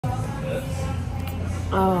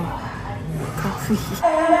Oh, coffee.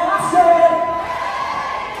 How's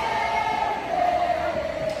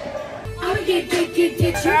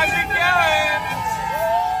it going?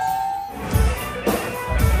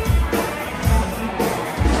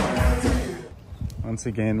 Once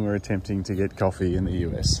again, we're attempting to get coffee in the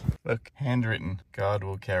US. Look, handwritten, God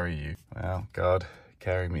will carry you. Well, God,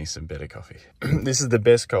 carry me some better coffee. This is the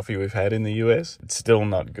best coffee we've had in the US. It's still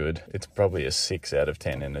not good. It's probably a 6 out of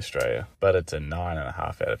 10 in Australia, but it's a 9.5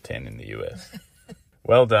 out of 10 in the US.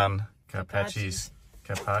 Well done, Carpacci's.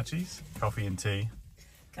 Carpacci's? Coffee and tea.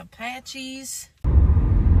 Carpacci's.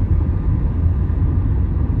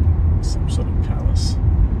 Some sort of palace.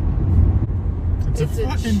 It's a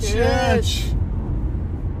fucking church.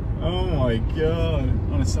 Oh my God,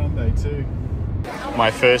 on a Sunday too.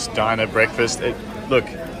 My first diner breakfast. Look,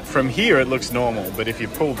 from here it looks normal, but if you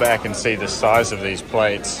pull back and see the size of these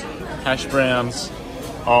plates, hash browns,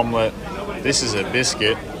 omelette, this is a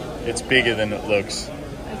biscuit. It's bigger than it looks.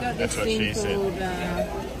 I got this That's what she thing said.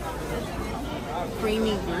 called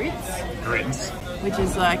creamy grits. Grits. Which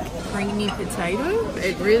is like creamy potato.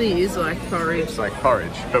 It really is like porridge. It's like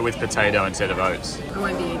porridge, but with potato instead of oats. I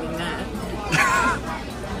won't be eating that.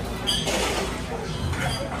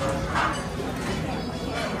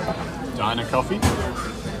 Diner coffee?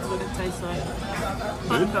 That's what it tastes like.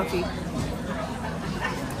 Hot coffee.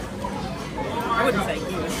 I wouldn't say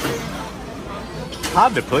good.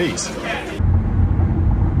 Hard to please. Wow,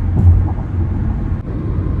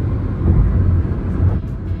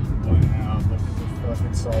 look at the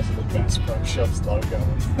fucking size of the Bass Pro Shops logo.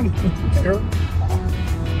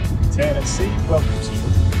 Tennessee bubble tea.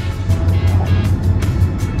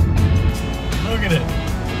 Look at it.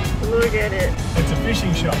 Look at it. It's a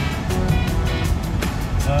fishing shop.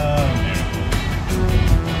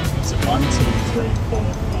 It's a 1, 2, 3, 4,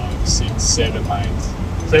 5, 6, 7 lanes.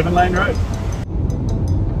 7-lane road.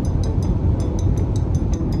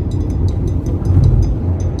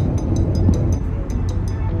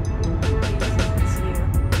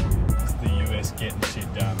 It's the US getting shit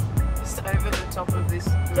done. Just over the top of this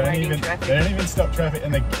They traffic. don't even stop traffic,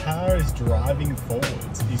 and the car is driving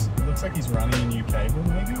forwards. It looks like he's running a new cable,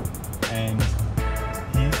 maybe, and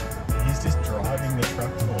he's just driving the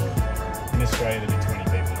truck forward. In Australia, there'd be 20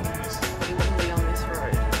 people doing this. You wouldn't be on this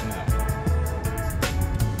road. No.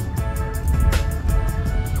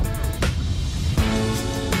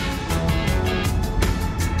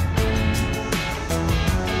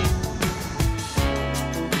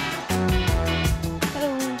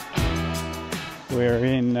 Hello. We're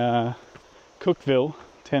in Cookeville,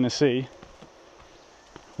 Tennessee.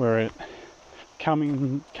 We're at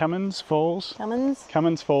Cummins Falls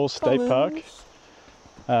State Park.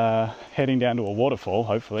 Heading down to a waterfall,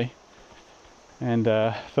 hopefully. And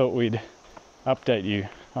thought we'd update you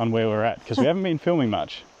on where we're at, because we haven't been filming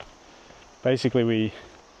much. Basically, we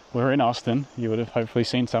were in Austin. You would have hopefully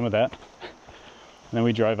seen some of that. And then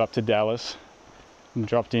we drove up to Dallas and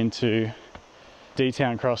dropped into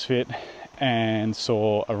D-Town CrossFit and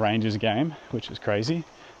saw a Rangers game, which was crazy.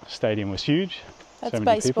 The stadium was huge. That's so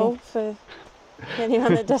many baseball people. for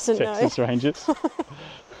anyone that doesn't know. Texas Rangers.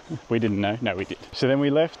 We didn't know. No, we did. So then we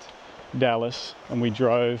left Dallas and we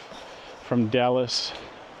drove from Dallas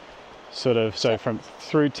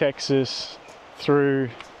through Texas, through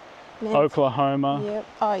Oklahoma, Yep.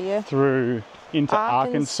 Oh yeah. through into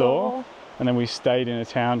Arkansas, and then we stayed in a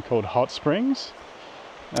town called Hot Springs.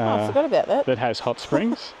 I forgot about that. That has hot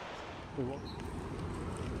springs. The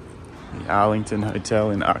Arlington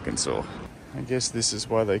Hotel in Arkansas. I guess this is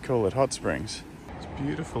why they call it Hot Springs. It's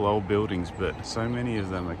beautiful old buildings, but so many of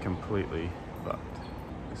them are completely fucked.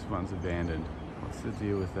 This one's abandoned. What's the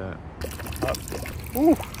deal with that? Hot.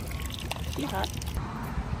 Ooh! Too hot.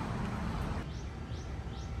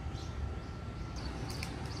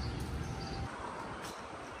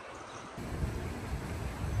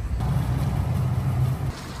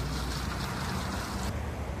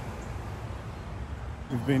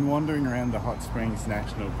 We've been wandering around the Hot Springs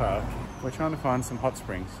National Park. We're trying to find some hot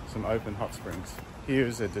springs, some open hot springs.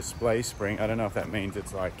 Here's a display spring. I don't know if that means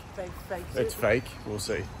it's like... Fake. It's fake. We'll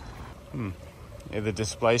see. Yeah, the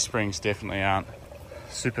display springs definitely aren't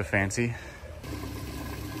super fancy.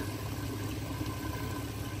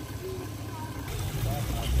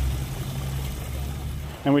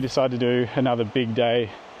 And we decided to do another big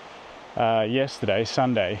day yesterday,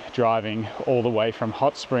 Sunday, driving all the way from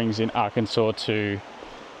Hot Springs in Arkansas to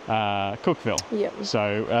Cookeville. Yep.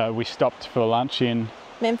 So we stopped for lunch in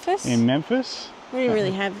Memphis? We didn't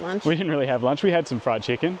really have lunch. We didn't really have lunch. We had some fried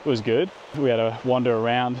chicken. It was good. We had to wander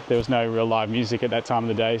around. There was no real live music at that time of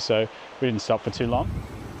the day, so we didn't stop for too long.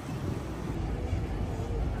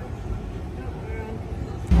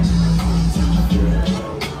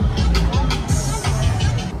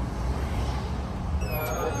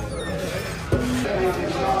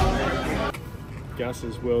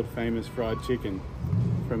 Gus's world famous fried chicken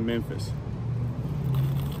from Memphis.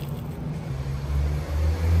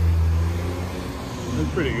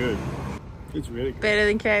 It's pretty good. It's really good. Better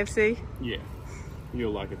than KFC? Yeah,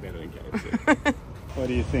 you'll like it better than KFC. What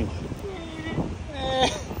do you think? I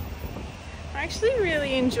actually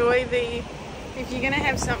really enjoy if you're going to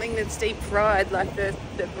have something that's deep fried, like the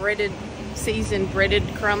breaded, seasoned breaded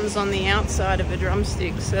crumbs on the outside of a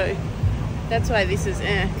drumstick. So that's why this is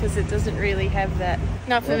because it doesn't really have that.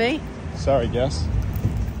 Not for me. Sorry, Gus.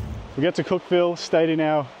 We got to Cookeville, stayed in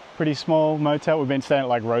our pretty small motel. We've been staying at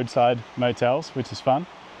like roadside motels, which is fun.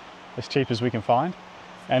 As cheap as we can find.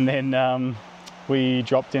 And then we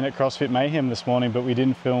dropped in at CrossFit Mayhem this morning, but we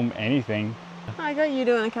didn't film anything. I got you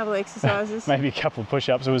doing a couple of exercises. Maybe a couple of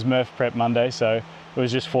push-ups. It was Murph Prep Monday, so it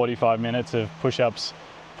was just 45 minutes of push-ups,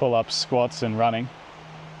 pull-ups, squats and running.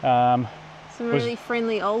 Some really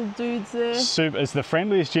friendly old dudes there. It's the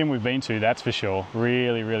friendliest gym we've been to, that's for sure.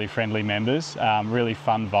 Really, really friendly members. Really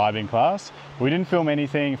fun vibe in class. We didn't film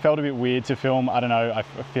anything. It felt a bit weird to film. I don't know, I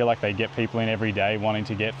feel like they get people in every day wanting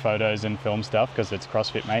to get photos and film stuff because it's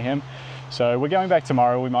CrossFit Mayhem. So we're going back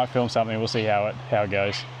tomorrow. We might film something. We'll see how it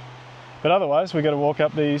goes. But otherwise, we've got to walk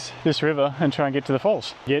up this river and try and get to the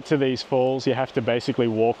falls. To get to these falls, you have to basically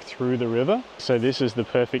walk through the river. So this is the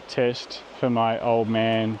perfect test for my old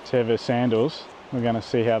man Teva sandals. We're going to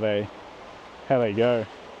see how they go.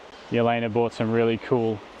 Yelena bought some really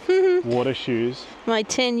cool water shoes. My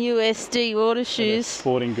 10 USD water shoes. At a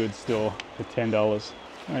sporting goods store for $10.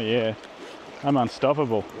 Oh yeah, I'm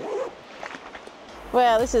unstoppable.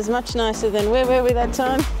 Wow, this is much nicer than where were we that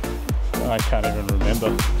time? I can't even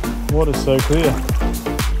remember. Water's so clear.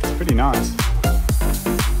 It's pretty nice.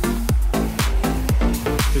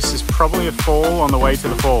 This is probably a fall on the way to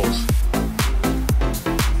the falls.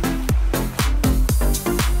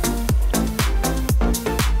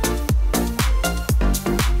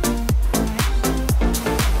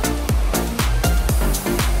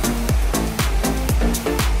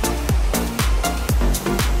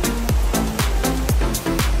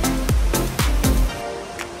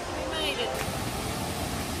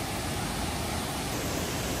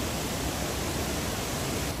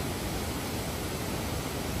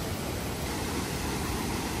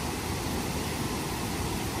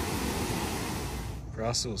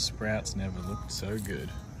 Brussels sprouts never looked so good.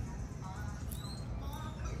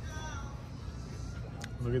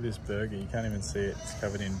 Look at this burger, you can't even see it. It's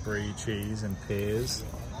covered in brie cheese and pears.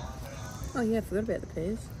 Oh yeah, I forgot about the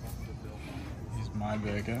pears. Here's my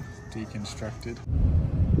burger, deconstructed.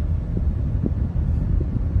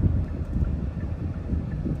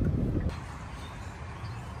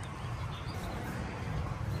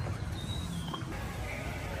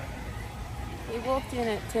 We walked in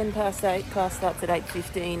at 10 past 8, class starts at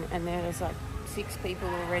 8:15, and there was like 6 people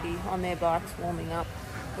already on their bikes warming up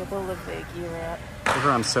with all of their gear out.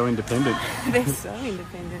 Everyone's so independent. They're so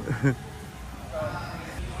independent.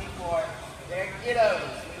 They're kiddos.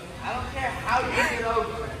 I don't care how you get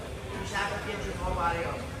over it. You just have to get your whole body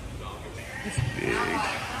over it. It's big. I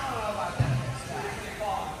don't know about that.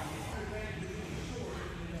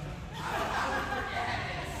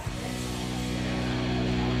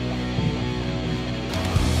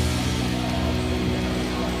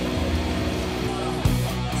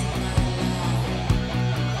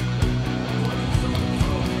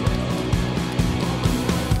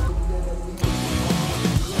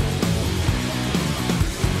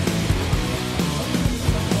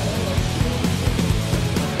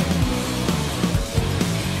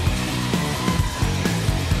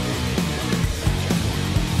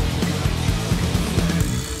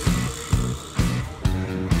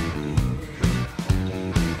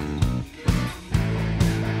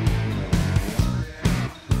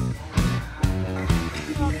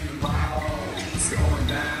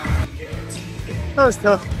 That was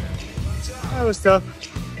tough. That was tough.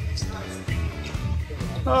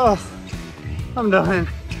 Oh, I'm dying.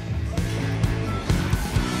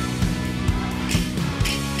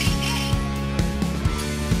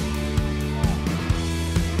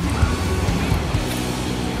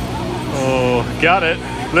 Oh, got it.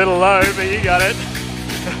 Little low, but you got it.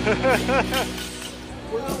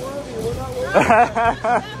 We're not worthy. We're not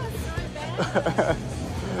worthy.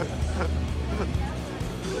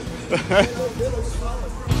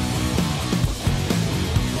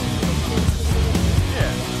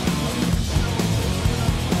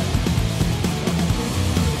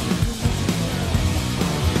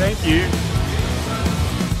 Thank you.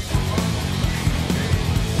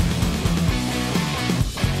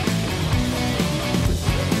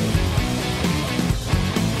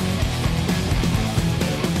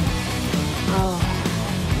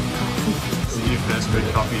 This is your first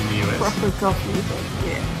for coffee, but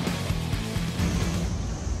yeah.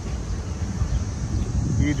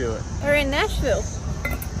 You do it. We're in Nashville.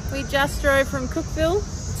 We just drove from Cookeville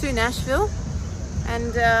to Nashville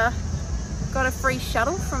and got a free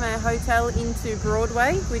shuttle from our hotel into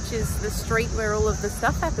Broadway, which is the street where all of the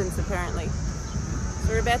stuff happens apparently. So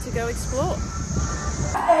we're about to go explore.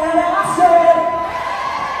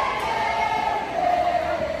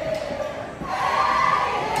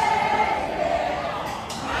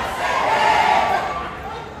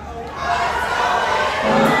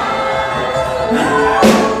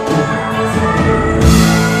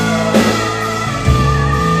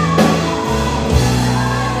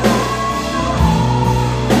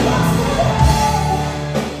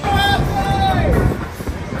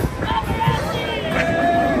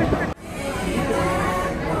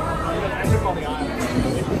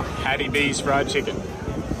 Hattie B's fried chicken.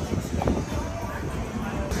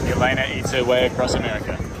 Elena eats her way across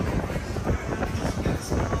America.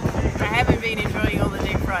 I haven't been enjoying all the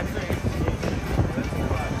deep fried food.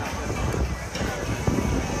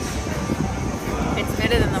 It's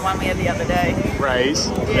better than the one we had the other day. Ray's,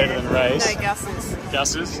 better than Ray's. No, Gus's.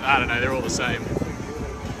 Gus's? I don't know, they're all the same.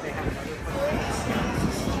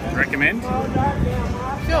 Recommend?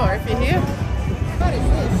 Sure, if you're here. What is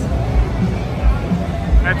this?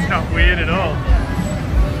 That's not weird at all.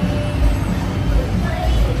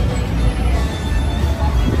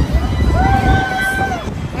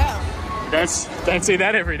 Well, Don't see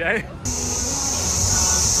that every day.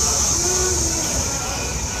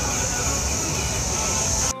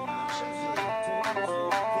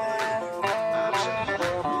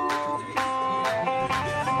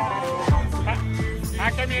 How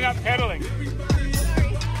come you're not pedaling?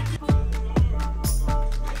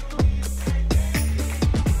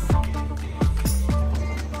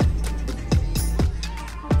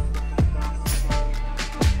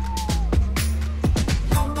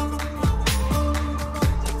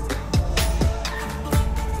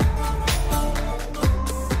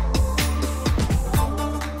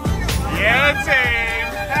 Yeah, team!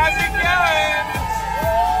 How's it going?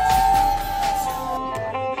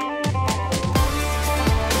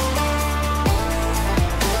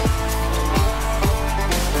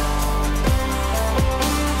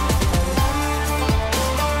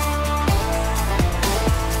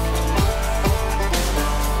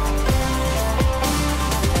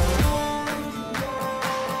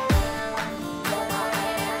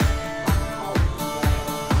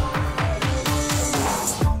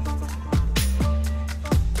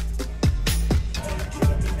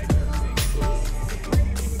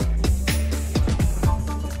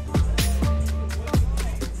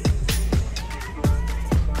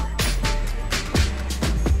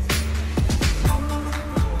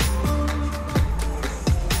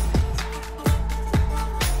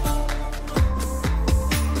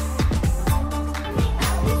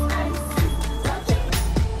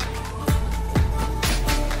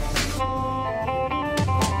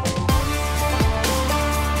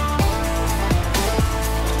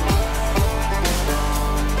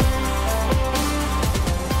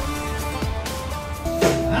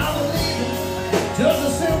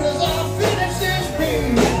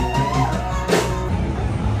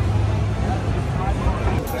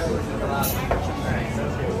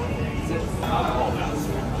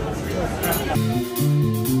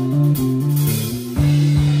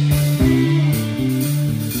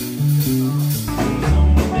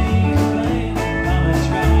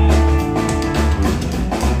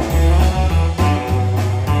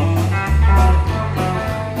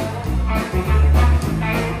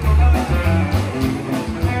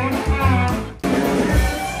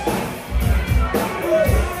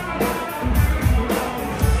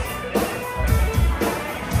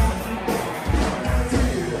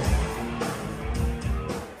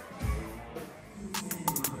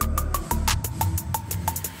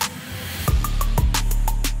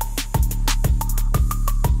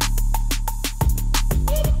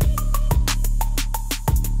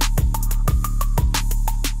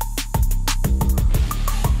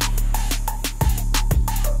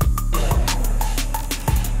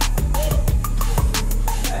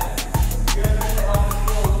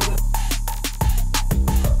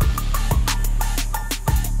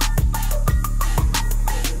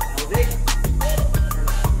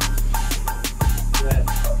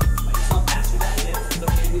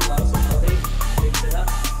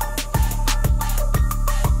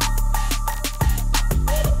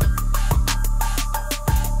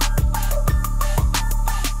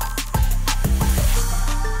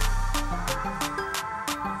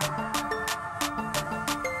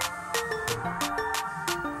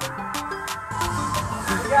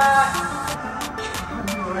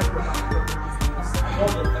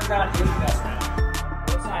 Hold it. Look around. Here's the best round.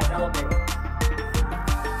 Both sides elevated.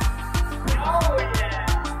 Oh, yeah.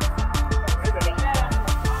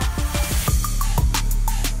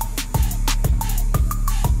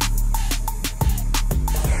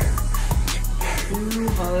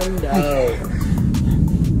 200.